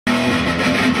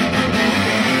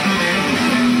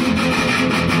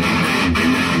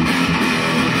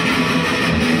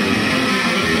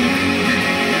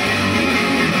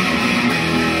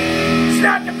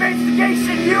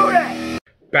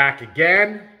back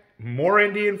again. More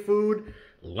Indian food,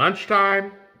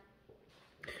 lunchtime.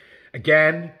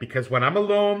 Again, because when I'm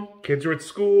alone, kids are at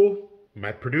school,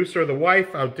 my producer, the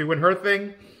wife, out doing her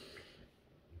thing,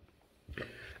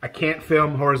 I can't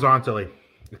film horizontally.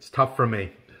 It's tough for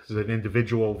me as an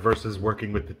individual versus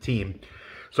working with the team.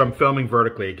 So I'm filming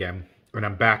vertically again, and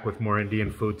I'm back with more Indian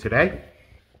food today.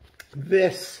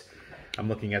 This, I'm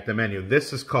looking at the menu,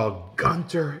 this is called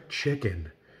Guntur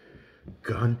Chicken.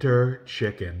 Guntur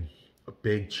Chicken. A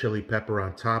big chili pepper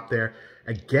on top there.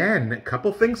 Again, a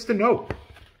couple things to note.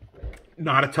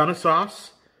 Not a ton of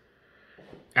sauce.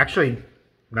 Actually,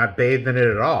 not bathed in it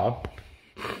at all.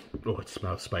 Oh, it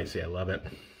smells spicy. I love it.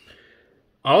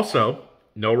 Also,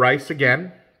 no rice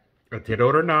again. I did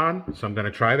order naan, so I'm going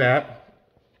to try that.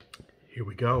 Here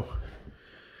we go.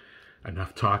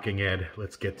 Enough talking, Ed.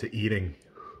 Let's get to eating.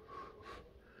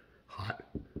 Hot.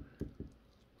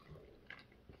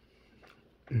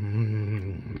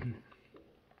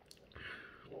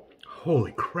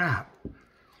 Holy crap.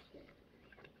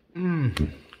 I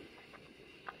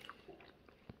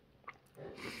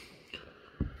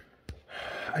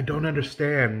don't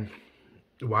understand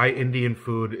why Indian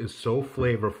food is so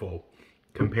flavorful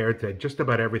compared to just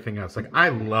about everything else. Like, I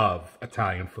love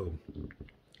Italian food.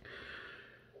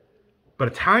 But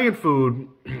Italian food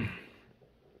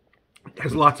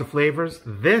has lots of flavors.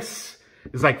 This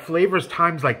is like flavors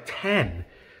times like 10.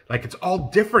 Like, it's all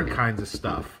different kinds of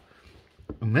stuff.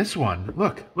 And this one,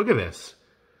 look at this.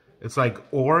 It's like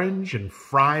orange and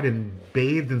fried and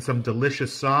bathed in some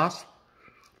delicious sauce.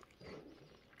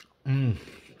 Oh,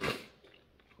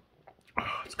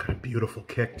 it's got a beautiful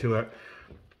kick to it.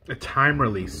 A time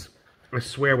release. I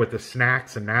swear, with the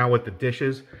snacks and now with the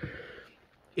dishes,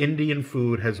 Indian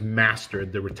food has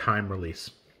mastered the time release.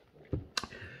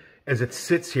 As it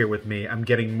sits here with me, I'm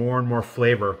getting more and more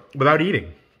flavor without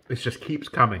eating. It just keeps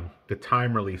coming. The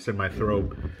time release in my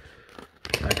throat.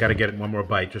 I gotta get one more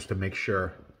bite just to make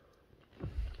sure.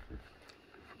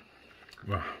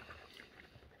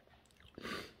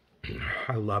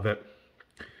 I love it.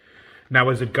 Now,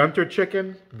 is it Guntur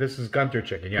chicken? This is Guntur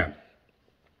chicken, yeah.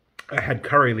 I had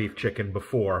curry leaf chicken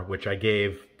before, which I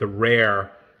gave the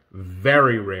rare,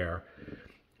 very rare,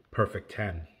 perfect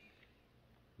 10.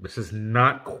 This is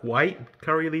not quite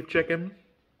curry leaf chicken,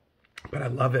 but I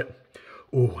love it.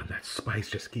 Oh, and that spice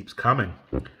just keeps coming.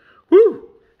 Woo!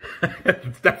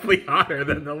 It's definitely hotter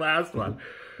than the last one.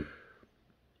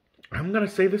 I'm going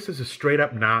to say this is a straight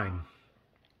up 9.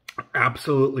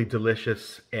 Absolutely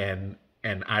delicious, and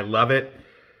I love it.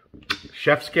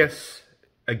 Chef's kiss.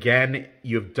 Again,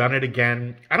 you've done it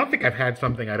again. I don't think I've had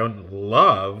something I don't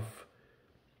love.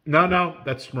 No,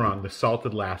 that's wrong. The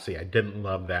salted lassi, I didn't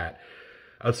love that.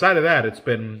 Outside of that, it's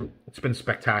been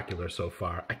spectacular so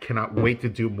far. I cannot wait to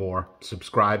do more.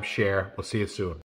 Subscribe, share. We'll see you soon.